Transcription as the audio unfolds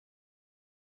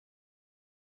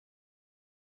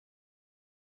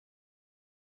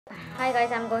Hi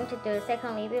guys, I'm going to do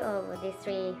second review of these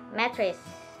three mattress.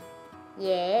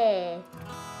 Yeah.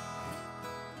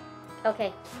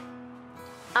 Okay.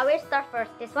 I will start first.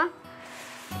 This one.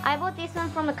 I bought this one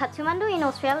from Kathmandu in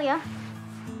Australia.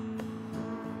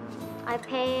 I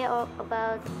pay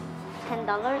about $10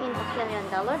 in Australian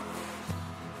dollar.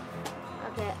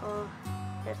 Okay. Oh,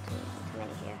 there's too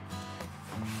many here.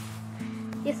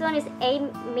 This one is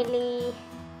 8mm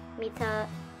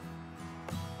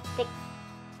thick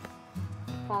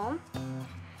foam.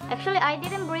 Actually, I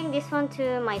didn't bring this one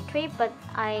to my trip, but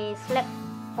I slept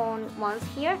on once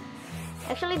here.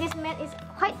 Actually, this mat is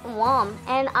quite warm,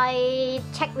 and I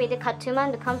checked with the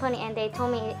Kathmandu company, and they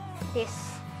told me this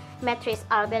mattress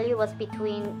R value was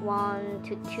between 1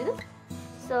 to 2.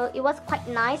 So it was quite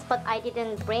nice, but I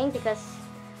didn't bring because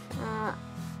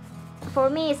for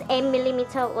me, it's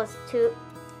 8mm was too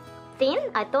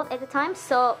thin, I thought at the time.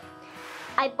 So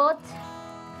I bought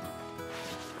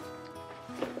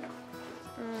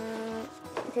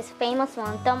this famous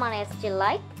one, Thermarest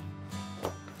Zlite.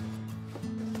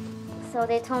 So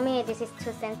they told me this is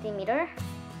 2 cm.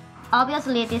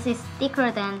 Obviously this is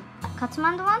thicker than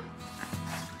Kathmandu one.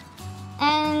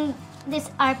 And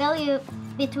this R value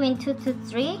between 2 to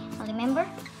 3, I remember.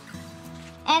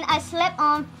 And I slept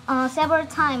on several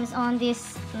times on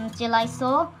this Zlite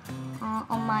Sol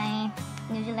on my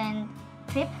New Zealand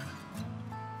trip.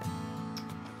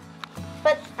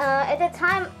 But at the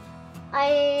time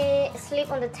I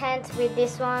sleep on the tent with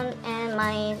this one and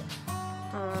my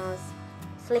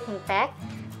sleeping bag.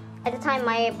 At the time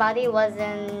my body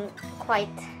wasn't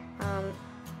quite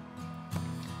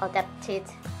adapted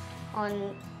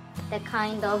on that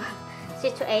kind of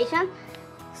situation.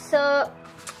 So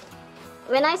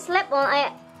when I slept on,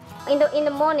 in the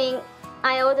morning,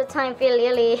 I all the time feel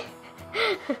really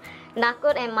not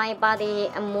good and my body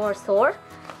more sore.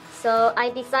 So I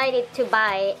decided to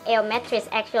buy air mattress.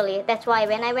 Actually, that's why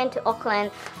when I went to Auckland,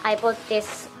 I bought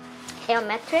this air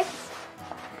mattress,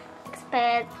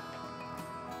 Exped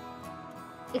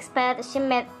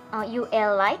Synmat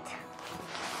UL Lite.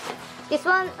 This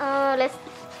one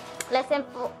less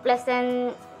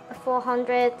than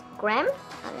 400 grams.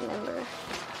 I remember.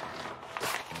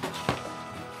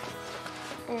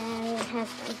 And it has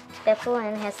bevel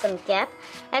and has some gap.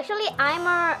 Actually, I'm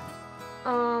a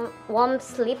warm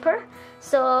sleeper,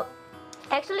 so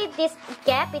actually this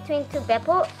gap between two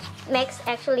bevel makes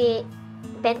actually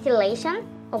ventilation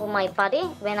over my body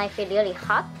when I feel really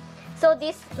hot. So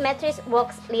this mattress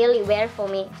works really well for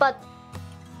me. But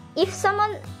if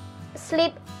someone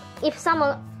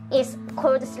is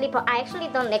cold sleeper, I actually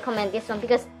don't recommend this one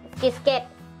because this gap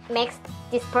makes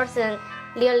this person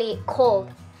really cold.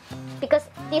 Because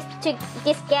this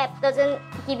gap doesn't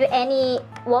give you any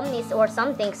warmness or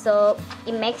something, so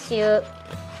it makes you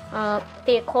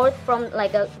feel cold from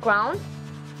like the ground.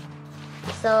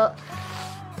 So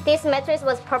this mattress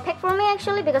was perfect for me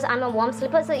actually because I'm a warm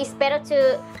sleeper, so it's better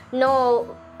to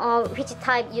know which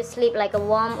type you sleep, like a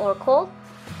warm or cold.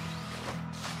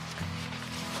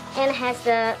 And has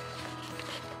the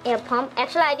air pump.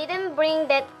 Actually, I didn't bring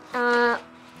that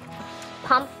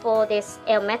pump for this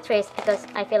air mattress because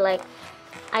I feel like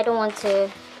I don't want to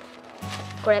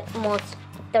grab more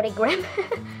 30 grams.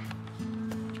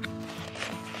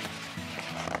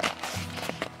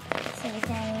 So you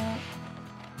can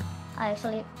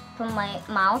actually put my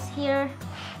mouse here.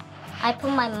 I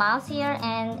put my mouse here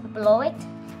and blow it.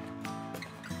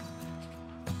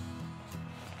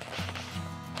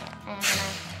 And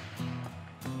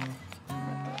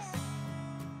like this.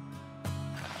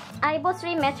 I bought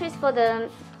 3 mattresses for the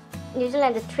New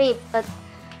Zealand trip, but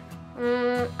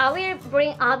I will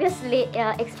bring obviously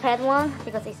Exped one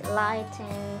because it's light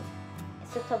and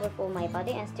suitable for my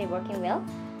body and still working well.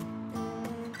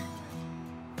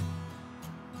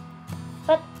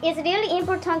 But it's really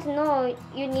important to know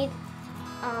you need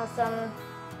some.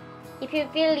 If you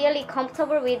feel really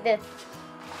comfortable with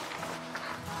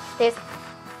this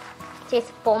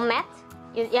foam mat,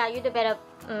 you do better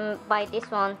buy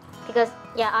this one because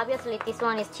obviously this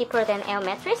one is cheaper than air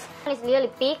mattress. It's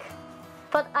really big.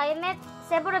 But I met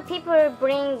several people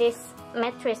bring this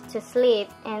mattress to sleep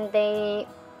and they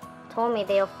told me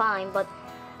they are fine. But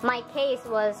my case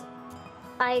was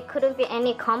I couldn't feel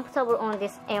any comfortable on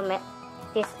this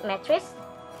mattress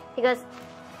because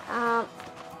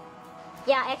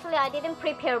actually I didn't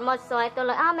prepare much, so I thought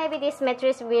like maybe this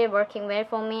mattress will working well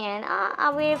for me and I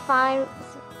will fine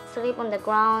sleep on the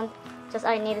ground. Just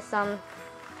I need some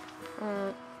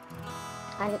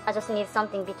I just need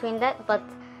something between that. But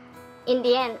in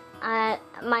the end,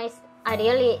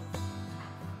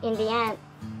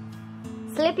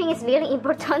 sleeping is really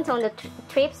important on the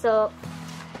trip, so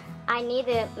I need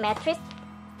a mattress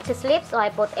to sleep, so I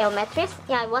bought earmattress.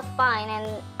 Yeah, it was fine,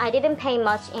 and I didn't pay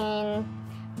much in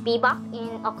Bebop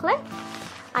in Auckland.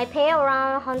 I pay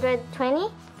around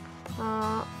 120.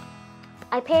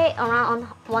 I pay around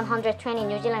 120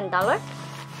 New Zealand dollars.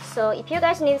 So if you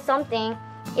guys need something,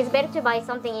 it's better to buy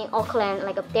something in Auckland.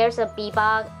 Like there's a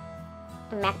Bebop,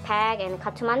 Macpac, and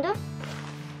Kathmandu.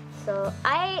 So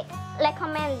I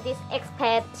recommend this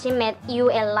Exped Synmat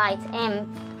UL Lite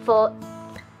M for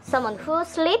someone who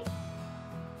sleep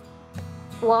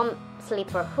warm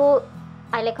sleeper.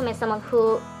 I recommend someone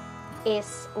who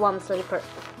is warm sleeper.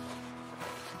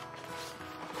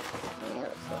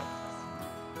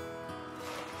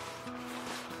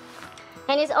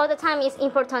 And it's all the time it's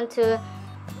important to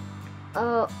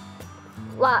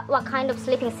what kind of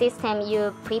sleeping system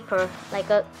you prefer, like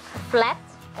a flat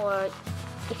or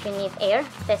if you need air.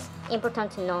 That's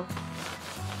important to know.